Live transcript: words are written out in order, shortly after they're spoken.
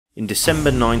In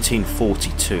December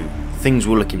 1942, things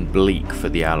were looking bleak for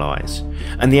the Allies,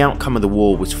 and the outcome of the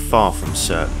war was far from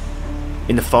certain.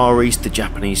 In the Far East, the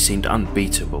Japanese seemed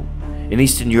unbeatable. In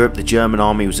Eastern Europe, the German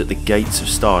army was at the gates of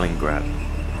Stalingrad.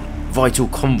 Vital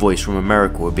convoys from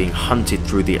America were being hunted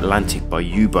through the Atlantic by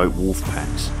U-boat wolf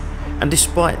packs, and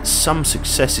despite some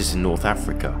successes in North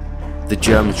Africa, the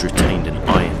Germans retained an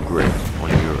iron grip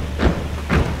on Europe.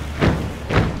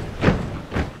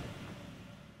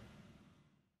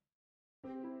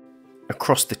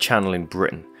 Across the Channel in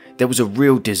Britain, there was a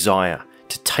real desire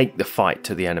to take the fight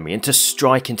to the enemy and to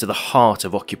strike into the heart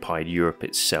of occupied Europe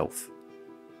itself.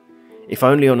 If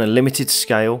only on a limited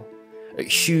scale, at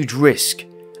huge risk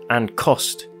and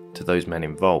cost to those men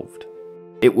involved.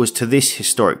 It was to this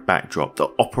historic backdrop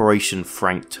that Operation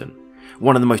Frankton,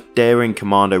 one of the most daring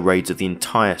commando raids of the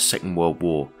entire Second World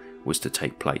War, was to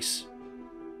take place.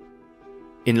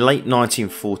 In late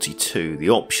 1942,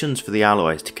 the options for the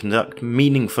Allies to conduct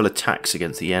meaningful attacks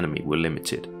against the enemy were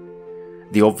limited.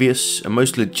 The obvious and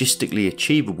most logistically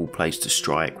achievable place to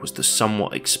strike was the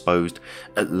somewhat exposed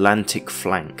Atlantic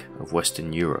flank of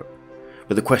Western Europe,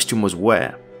 but the question was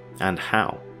where and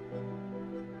how.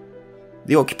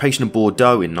 The occupation of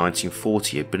Bordeaux in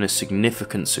 1940 had been a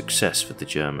significant success for the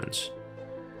Germans.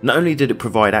 Not only did it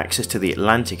provide access to the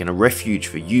Atlantic and a refuge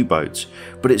for U-boats,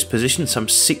 but its position some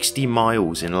 60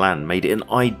 miles inland made it an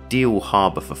ideal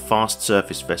harbour for fast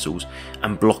surface vessels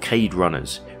and blockade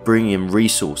runners, bringing in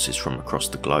resources from across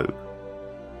the globe.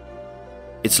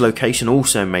 Its location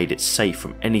also made it safe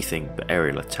from anything but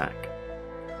aerial attack.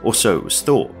 Or so it was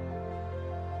thought.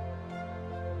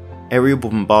 Aerial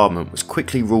bombardment was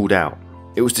quickly ruled out.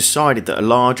 It was decided that a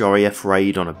large RAF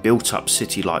raid on a built-up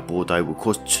city like Bordeaux would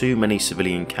cause too many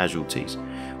civilian casualties,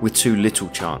 with too little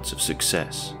chance of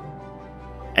success.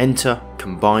 Enter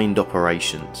Combined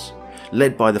Operations,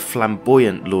 led by the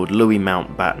flamboyant Lord Louis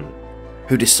Mountbatten,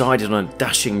 who decided on a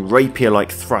dashing rapier-like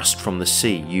thrust from the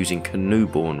sea using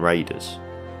canoe-borne raiders.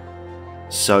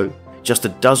 So, just a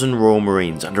dozen Royal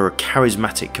Marines under a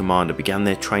charismatic commander began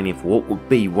their training for what would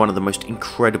be one of the most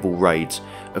incredible raids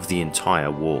of the entire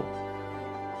war.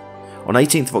 On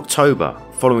 18th of October,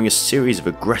 following a series of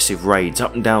aggressive raids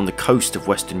up and down the coast of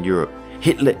Western Europe,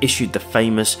 Hitler issued the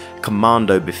famous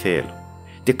Commando Befehl,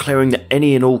 declaring that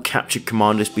any and all captured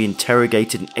commandos be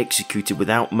interrogated and executed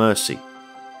without mercy.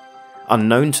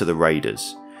 Unknown to the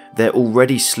raiders, their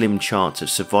already slim chance of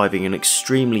surviving an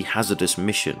extremely hazardous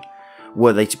mission,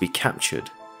 were they to be captured,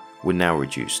 were now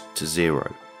reduced to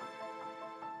zero.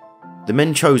 The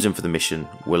men chosen for the mission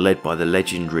were led by the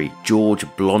legendary George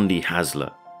Blondie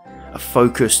Hasler, a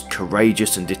focused,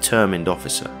 courageous and determined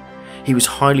officer. He was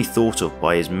highly thought of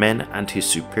by his men and his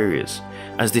superiors,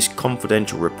 as this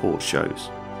confidential report shows.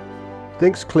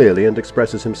 Thinks clearly and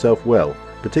expresses himself well,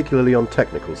 particularly on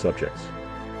technical subjects.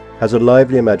 Has a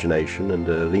lively imagination and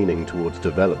a leaning towards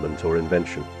development or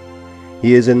invention.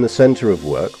 He is in the centre of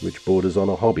work, which borders on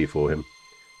a hobby for him.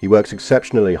 He works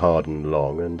exceptionally hard and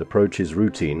long and approaches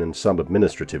routine and some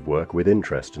administrative work with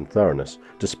interest and thoroughness,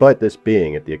 despite this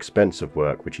being at the expense of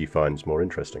work which he finds more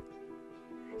interesting.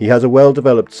 He has a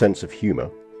well-developed sense of humour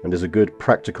and is a good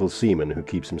practical seaman who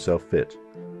keeps himself fit.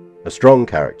 A strong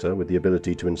character with the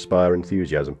ability to inspire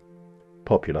enthusiasm.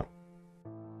 Popular.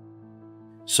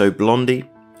 So Blondie,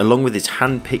 along with his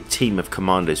hand-picked team of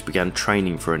commandos, began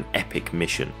training for an epic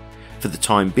mission. For the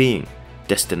time being,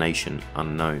 destination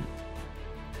unknown.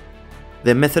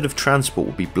 Their method of transport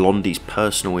would be Blondie's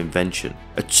personal invention,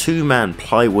 a two-man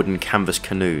plywood and canvas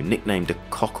canoe nicknamed a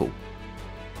cockle.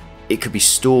 It could be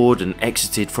stored and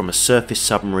exited from a surface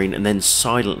submarine and then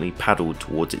silently paddled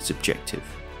towards its objective.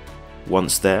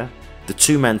 Once there, the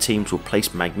two-man teams will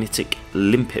place magnetic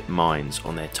limpet mines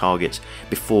on their targets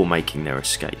before making their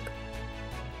escape.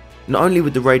 Not only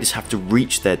would the raiders have to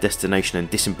reach their destination and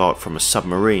disembark from a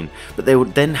submarine, but they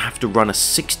would then have to run a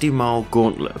 60-mile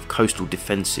gauntlet of coastal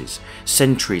defences,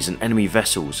 sentries and enemy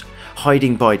vessels,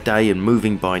 hiding by day and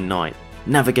moving by night,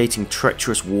 navigating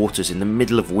treacherous waters in the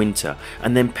middle of winter,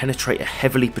 and then penetrate a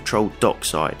heavily patrolled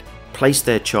dockside, place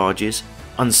their charges,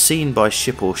 unseen by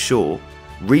ship or shore,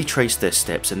 retrace their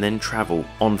steps and then travel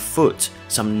on foot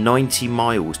some 90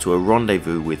 miles to a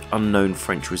rendezvous with unknown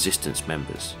French resistance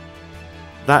members.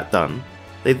 That done,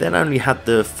 they then only had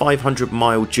the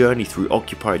 500-mile journey through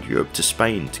occupied Europe to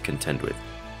Spain to contend with.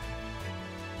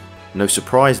 No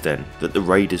surprise then that the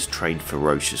raiders trained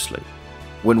ferociously.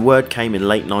 When word came in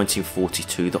late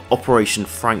 1942 that Operation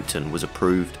Frankton was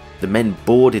approved, the men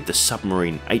boarded the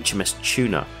submarine HMS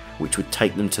Tuna, which would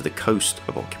take them to the coast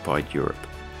of occupied Europe.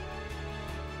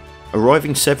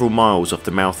 Arriving several miles off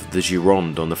the mouth of the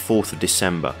Gironde on the 4th of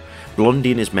December,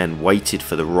 Blondie and his men waited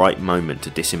for the right moment to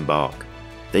disembark.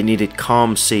 They needed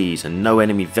calm seas and no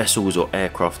enemy vessels or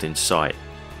aircraft in sight.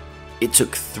 It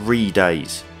took 3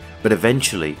 days, but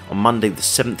eventually, on Monday the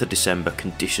 7th of December,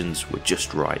 conditions were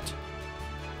just right.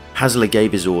 Hasler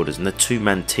gave his orders and the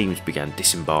two-man teams began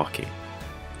disembarking.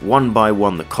 One by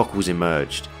one the cockles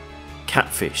emerged.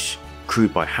 Catfish,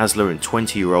 crewed by Hasler and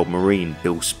 20-year-old Marine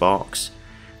Bill Sparks.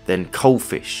 Then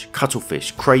coalfish,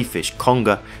 cuttlefish, crayfish,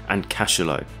 conger and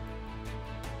cachalot.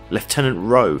 Lieutenant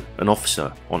Rowe, an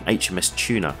officer on HMS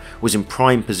Tuna, was in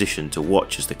prime position to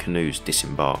watch as the canoes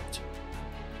disembarked.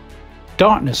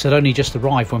 Darkness had only just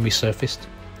arrived when we surfaced.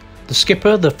 The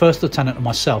skipper, the first lieutenant and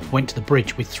myself went to the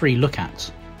bridge with 3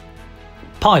 lookouts.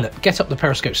 "Pilot, get up the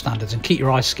periscope standards and keep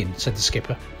your eyes skinned," said the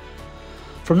skipper.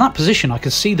 From that position I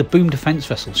could see the boom defence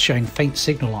vessels showing faint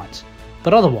signal lights,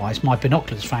 but otherwise my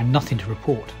binoculars found nothing to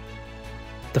report.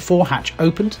 The forehatch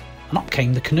opened and up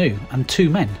came the canoe and 2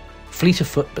 men, fleet of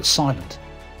foot but silent.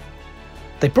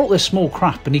 They brought their small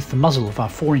craft beneath the muzzle of our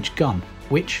 4-inch gun,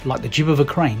 which, like the jib of a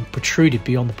crane, protruded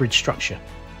beyond the bridge structure.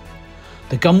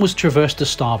 The gun was traversed to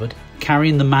starboard,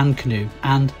 carrying the manned canoe,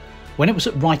 and, when it was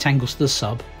at right angles to the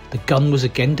sub, the gun was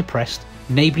again depressed,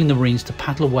 enabling the Marines to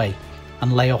paddle away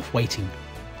and lay off waiting.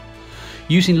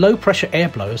 Using low pressure air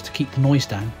blowers to keep the noise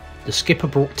down, the skipper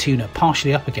brought Tuna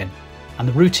partially up again, and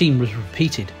the routine was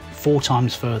repeated 4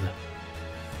 times further.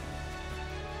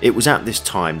 It was at this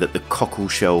time that the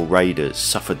Cockleshell Raiders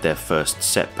suffered their first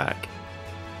setback.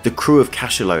 The crew of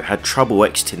Cachalot had trouble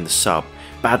exiting the sub,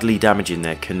 badly damaging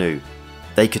their canoe.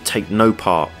 They could take no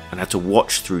part and had to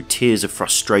watch through tears of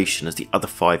frustration as the other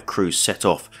 5 crews set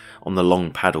off on the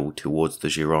long paddle towards the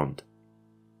Gironde.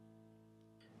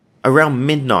 Around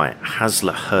midnight,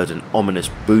 Hasler heard an ominous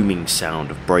booming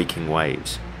sound of breaking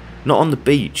waves, not on the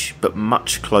beach but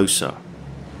much closer.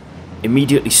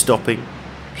 Immediately stopping,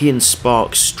 he and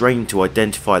Sparks strained to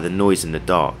identify the noise in the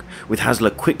dark, with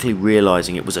Hasler quickly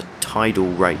realising it was a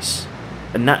tidal race,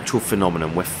 a natural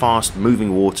phenomenon where fast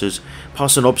moving waters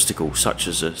pass an obstacle such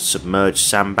as a submerged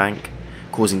sandbank,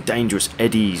 causing dangerous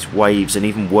eddies, waves and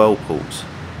even whirlpools.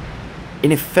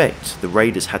 In effect, the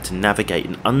raiders had to navigate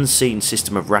an unseen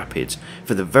system of rapids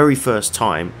for the very first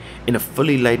time in a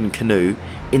fully laden canoe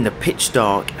in the pitch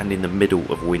dark and in the middle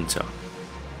of winter.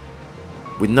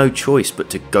 With no choice but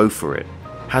to go for it,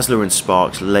 Hasler and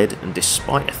Sparks led, and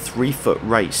despite a 3-foot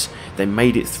race, they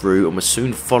made it through and were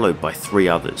soon followed by 3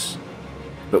 others.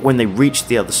 But when they reached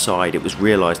the other side, it was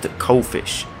realised that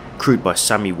Coalfish, crewed by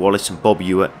Sammy Wallace and Bob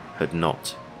Ewart, had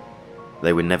not.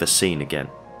 They were never seen again.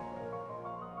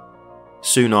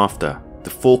 Soon after, the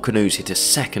 4 canoes hit a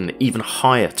second, even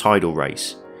higher tidal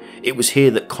race. It was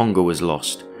here that Conger was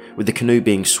lost, with the canoe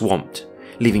being swamped,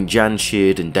 leaving Jan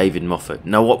Sheard and David Moffat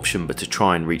no option but to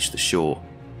try and reach the shore.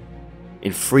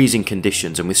 In freezing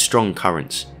conditions and with strong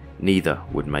currents, neither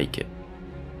would make it.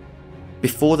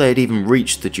 Before they had even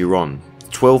reached the Gironde, the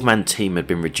 12-man team had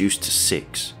been reduced to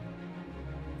 6.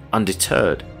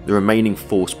 Undeterred, the remaining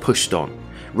force pushed on,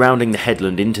 rounding the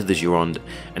headland into the Gironde,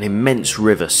 an immense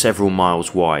river several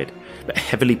miles wide, but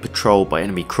heavily patrolled by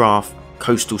enemy craft,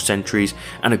 coastal sentries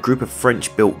and a group of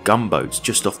French-built gunboats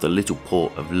just off the little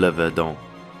port of Le Verdon.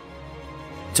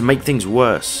 To make things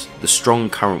worse, the strong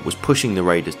current was pushing the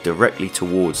raiders directly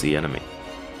towards the enemy.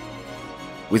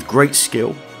 With great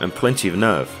skill and plenty of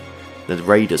nerve, the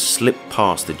raiders slipped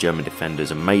past the German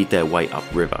defenders and made their way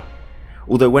upriver,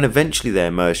 although when eventually they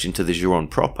emerged into the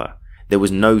Gironde proper, there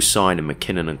was no sign of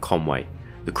McKinnon and Conway,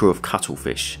 the crew of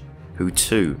Cuttlefish, who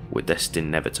too were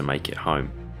destined never to make it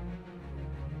home.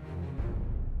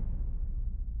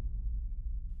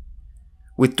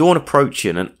 With dawn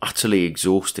approaching and utterly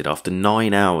exhausted after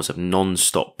 9 hours of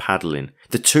non-stop paddling,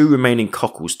 the 2 remaining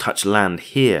cockles touched land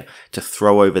here to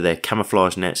throw over their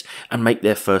camouflage nets and make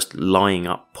their first lying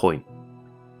up point.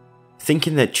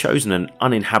 Thinking they'd chosen an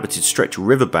uninhabited stretch of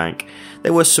riverbank,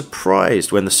 they were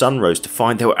surprised when the sun rose to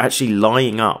find they were actually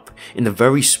lying up in the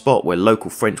very spot where local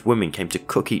French women came to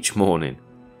cook each morning.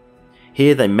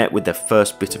 Here they met with their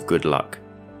first bit of good luck.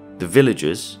 The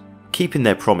villagers, keeping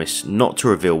their promise not to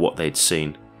reveal what they'd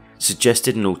seen,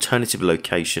 suggested an alternative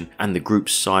location and the group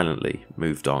silently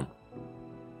moved on.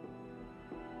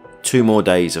 2 more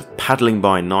days of paddling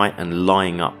by night and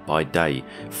lying up by day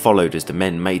followed as the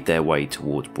men made their way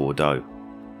towards Bordeaux.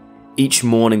 Each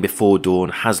morning before dawn,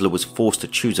 Hasler was forced to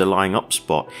choose a lying up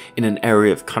spot in an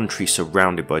area of country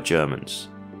surrounded by Germans.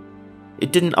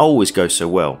 It didn't always go so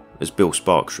well, as Bill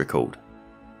Sparks recalled.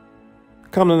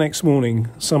 Come the next morning,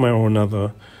 somehow or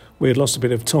another, we had lost a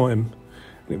bit of time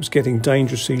and it was getting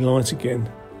dangerously light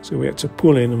again, so we had to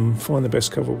pull in and find the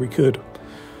best cover we could.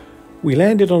 We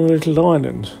landed on a little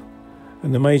island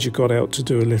and the Major got out to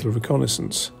do a little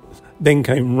reconnaissance, then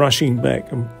came rushing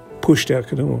back and pushed our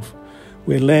canoe off.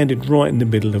 We had landed right in the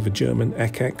middle of a German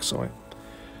ack site.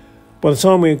 By the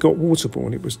time we had got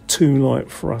waterborne, it was too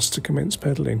light for us to commence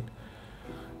pedalling.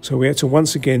 So we had to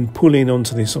once again pull in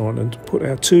onto this island, put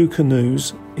our 2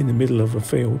 canoes in the middle of a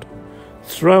field,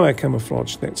 throw our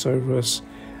camouflage nets over us,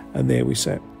 and there we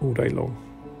sat all day long.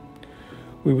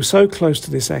 We were so close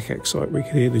to this ack site we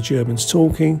could hear the Germans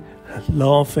talking,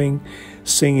 laughing,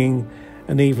 singing,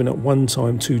 and even at one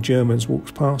time 2 Germans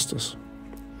walked past us.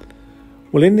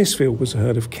 Well, in this field was a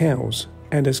herd of cows,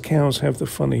 and as cows have the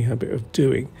funny habit of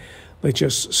doing, they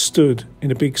just stood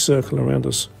in a big circle around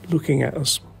us, looking at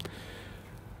us.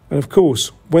 And of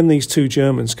course, when these 2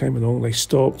 Germans came along, they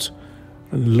stopped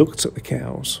and looked at the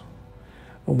cows.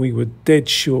 And we were dead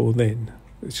sure then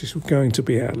this was going to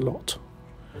be our lot.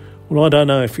 Well, I don't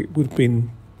know if it would have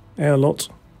been our lot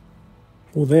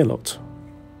or their lot.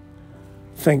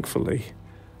 Thankfully,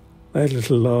 they had a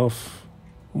little laugh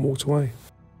and walked away.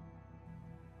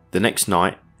 The next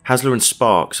night, Hasler and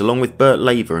Sparks, along with Bert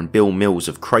Laver and Bill Mills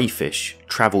of Crayfish,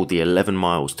 travelled the 11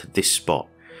 miles to this spot,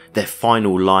 their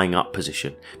final lying up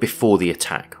position before the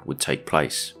attack would take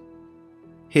place.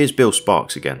 Here's Bill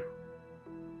Sparks again.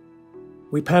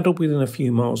 We paddled within a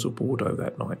few miles of Bordeaux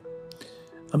that night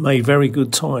and made very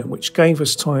good time, which gave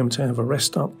us time to have a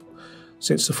rest up,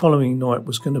 since the following night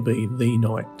was going to be the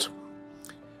night.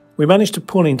 We managed to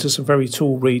pull into some very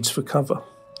tall reeds for cover.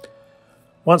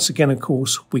 Once again, of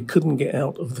course, we couldn't get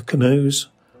out of the canoes,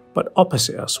 but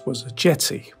opposite us was a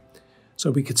jetty,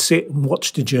 so we could sit and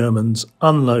watch the Germans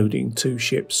unloading 2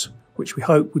 ships, which we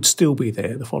hoped would still be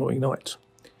there the following night.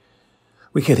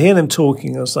 We could hear them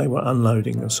talking as they were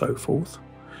unloading and so forth.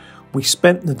 We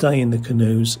spent the day in the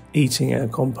canoes eating our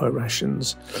compo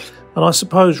rations, and I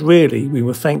suppose really we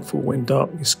were thankful when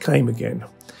darkness came again,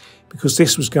 because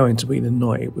this was going to be the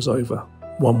night it was over,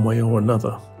 one way or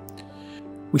another.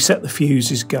 We set the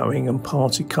fuses going and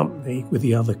parted company with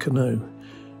the other canoe,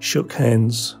 shook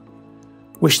hands,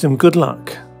 wished them good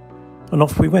luck, and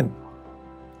off we went.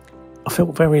 I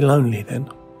felt very lonely then.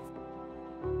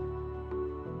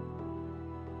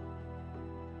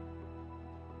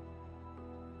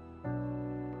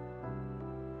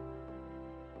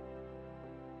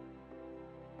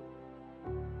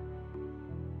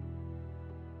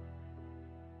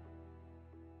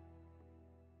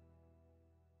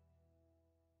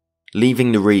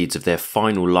 Leaving the reeds of their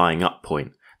final lying up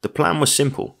point, the plan was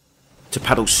simple. To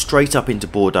paddle straight up into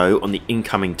Bordeaux on the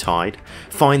incoming tide,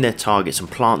 find their targets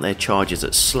and plant their charges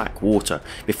at slack water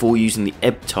before using the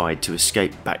ebb tide to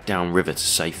escape back down river to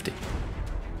safety.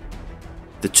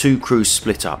 The 2 crews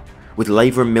split up, with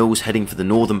Laver and Mills heading for the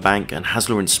northern bank and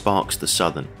Hasler and Sparks the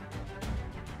southern.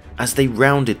 As they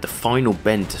rounded the final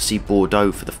bend to see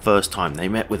Bordeaux for the first time, they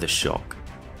met with a shock.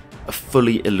 A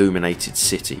fully illuminated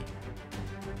city.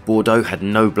 Bordeaux had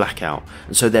no blackout,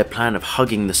 and so their plan of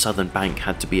hugging the southern bank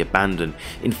had to be abandoned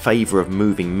in favour of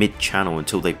moving mid-channel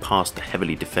until they passed the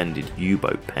heavily defended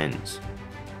U-boat pens.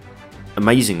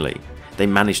 Amazingly, they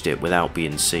managed it without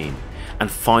being seen, and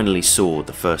finally saw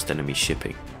the first enemy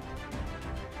shipping.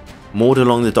 Moored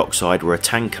along the dockside were a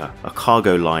tanker, a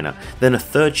cargo liner, then a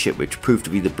 3rd ship which proved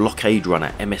to be the blockade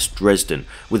runner MS Dresden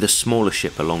with a smaller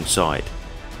ship alongside.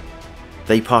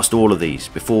 They passed all of these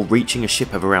before reaching a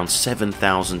ship of around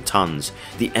 7,000 tons,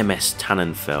 the MS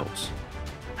Tannenfels.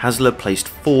 Hasler placed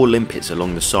 4 limpets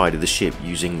along the side of the ship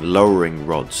using lowering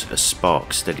rods as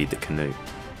Sparks steadied the canoe.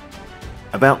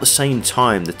 About the same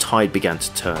time the tide began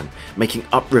to turn, making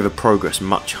upriver progress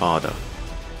much harder.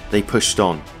 They pushed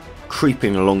on,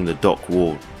 creeping along the dock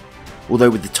wall. Although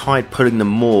with the tide pulling them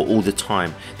more all the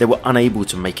time, they were unable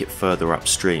to make it further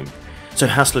upstream, so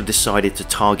Hasler decided to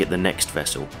target the next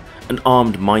vessel, an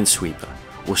armed minesweeper,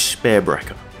 or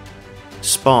Speerbrecher.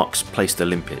 Sparks placed the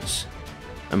limpets,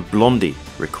 and Blondie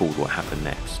recalled what happened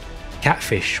next.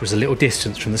 Catfish was a little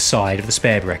distance from the side of the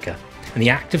Speerbrecher, and the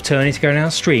act of turning to go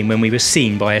downstream when we were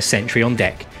seen by a sentry on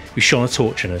deck who shone a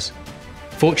torch on us.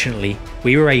 Fortunately,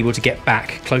 we were able to get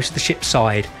back close to the ship's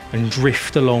side and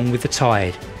drift along with the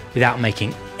tide without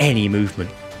making any movement.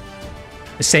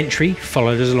 The sentry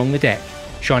followed us along the deck,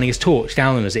 shining his torch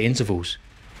down on us at intervals,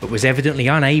 but was evidently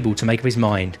unable to make up his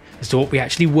mind as to what we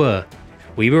actually were.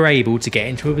 We were able to get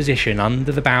into a position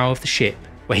under the bow of the ship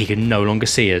where he could no longer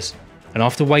see us, and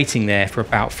after waiting there for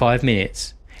about 5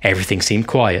 minutes, everything seemed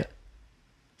quiet,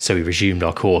 so we resumed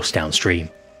our course downstream.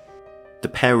 The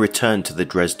pair returned to the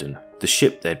Dresden, the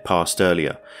ship they'd passed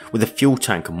earlier, with a fuel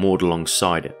tanker moored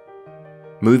alongside it.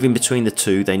 Moving between the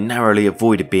two, they narrowly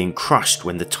avoided being crushed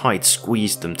when the tide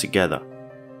squeezed them together.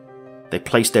 They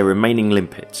placed their remaining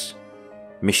limpets.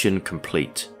 Mission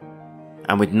complete.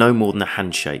 And with no more than a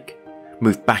handshake,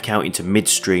 moved back out into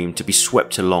midstream to be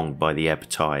swept along by the ebb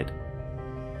tide.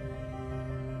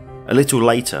 A little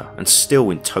later, and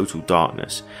still in total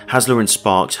darkness, Hasler and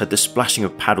Sparks heard the splashing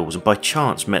of paddles and by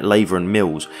chance met Laver and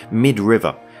Mills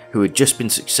mid-river, who had just been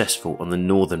successful on the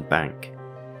northern bank.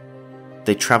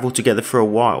 They travelled together for a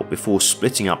while before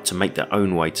splitting up to make their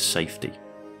own way to safety.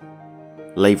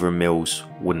 Laver and Mills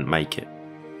wouldn't make it.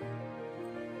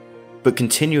 But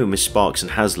continuing with Sparks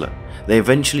and Hasler, they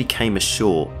eventually came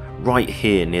ashore right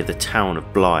here near the town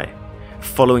of Bly,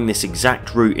 following this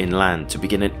exact route inland to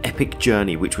begin an epic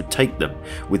journey which would take them,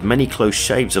 with many close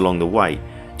shaves along the way,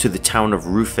 to the town of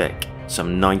Ruffec,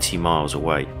 some 90 miles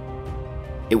away.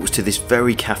 It was to this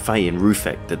very cafe in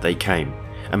Ruffec that they came,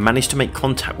 and managed to make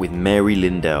contact with Mary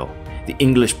Lindell, the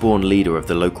English-born leader of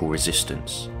the local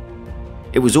resistance.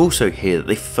 It was also here that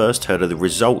they first heard of the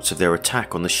results of their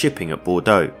attack on the shipping at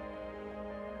Bordeaux.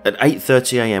 At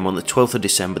 8:30 AM on the 12th of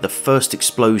December, the first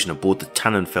explosion aboard the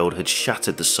Tannenfeld had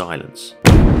shattered the silence.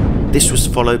 This was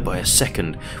followed by a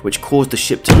second, which caused the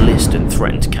ship to list and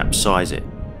threatened to capsize it.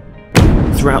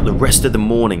 Throughout the rest of the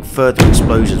morning, further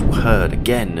explosions were heard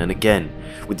again and again,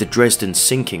 with the Dresden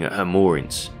sinking at her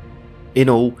moorings. In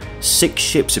all, 6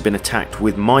 ships had been attacked,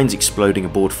 with mines exploding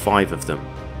aboard 5 of them.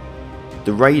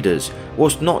 The raiders,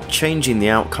 whilst not changing the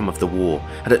outcome of the war,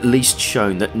 had at least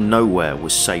shown that nowhere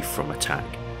was safe from attack.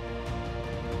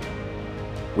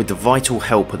 With the vital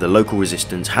help of the local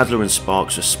resistance, Hasler and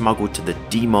Sparks were smuggled to the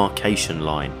demarcation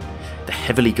line, the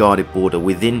heavily guarded border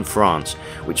within France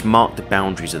which marked the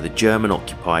boundaries of the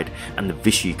German-occupied and the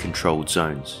Vichy-controlled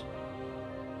zones.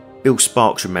 Bill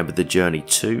Sparks remembered the journey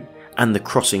to and the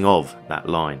crossing of that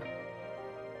line.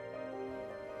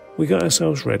 We got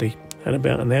ourselves ready, and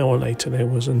about an hour later there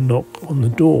was a knock on the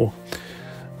door,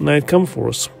 and they had come for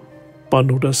us,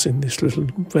 bundled us in this little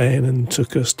van and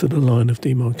took us to the line of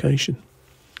demarcation.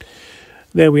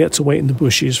 There we had to wait in the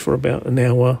bushes for about an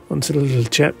hour until a little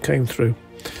chap came through.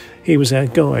 He was our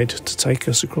guide to take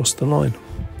us across the line.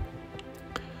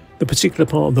 The particular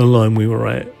part of the line we were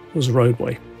at was a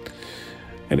roadway,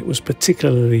 and it was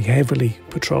particularly heavily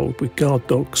patrolled with guard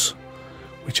dogs,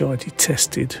 which I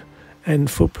detested,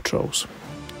 and foot patrols.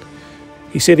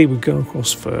 He said he would go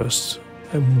across first,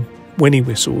 and when he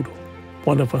whistled,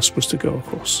 one of us was to go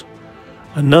across.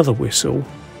 Another whistle,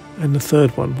 and the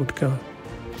third one would go.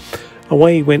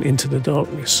 Away he went into the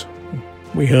darkness.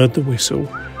 We heard the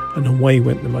whistle, and away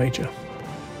went the Major.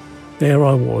 There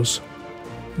I was,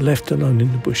 left alone in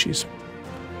the bushes.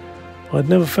 I'd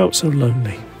never felt so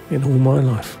lonely in all my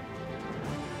life.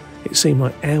 It seemed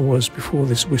like hours before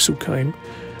this whistle came,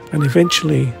 and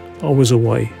eventually I was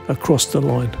away, across the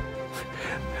line.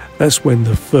 That's when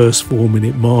the first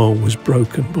 4-minute mile was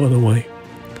broken, by the way.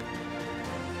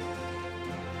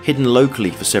 Hidden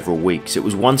locally for several weeks, it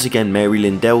was once again Mary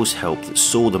Lindell's help that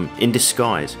saw them in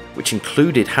disguise, which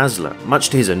included Hasler, much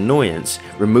to his annoyance,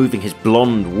 removing his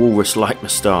blonde walrus-like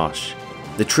moustache.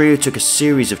 The trio took a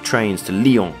series of trains to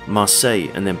Lyon, Marseille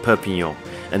and then Perpignan,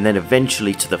 and then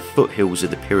eventually to the foothills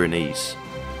of the Pyrenees.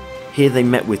 Here they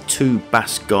met with 2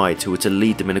 Basque guides who were to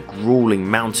lead them in a gruelling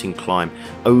mountain climb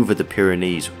over the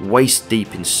Pyrenees, waist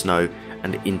deep in snow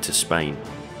and into Spain.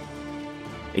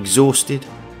 Exhausted,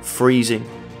 freezing,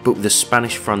 but with the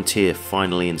Spanish frontier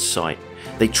finally in sight,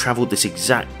 they travelled this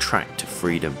exact track to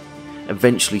freedom,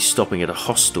 eventually stopping at a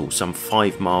hostel some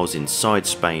 5 miles inside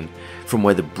Spain from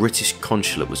where the British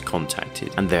consulate was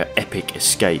contacted, and their epic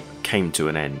escape came to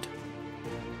an end.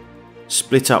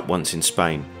 Split up once in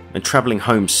Spain, and travelling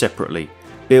home separately,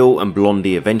 Bill and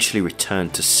Blondie eventually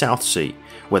returned to Southsea,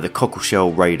 where the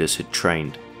Cockleshell Raiders had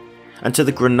trained, and to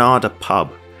the Granada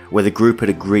pub, where the group had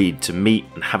agreed to meet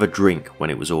and have a drink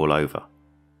when it was all over.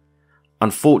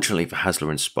 Unfortunately for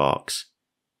Hasler and Sparks,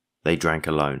 they drank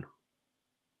alone.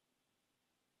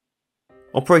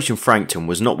 Operation Frankton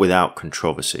was not without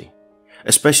controversy,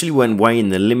 especially when weighing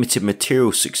the limited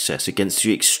material success against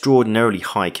the extraordinarily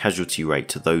high casualty rate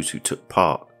to those who took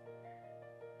part.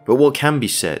 But what can be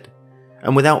said,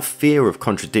 and without fear of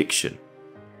contradiction,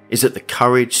 is that the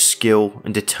courage, skill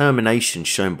and determination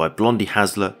shown by Blondie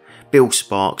Hasler, Bill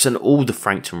Sparks and all the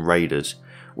Frankton Raiders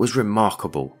was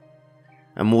remarkable,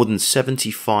 and more than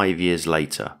 75 years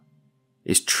later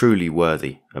is truly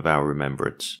worthy of our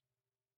remembrance.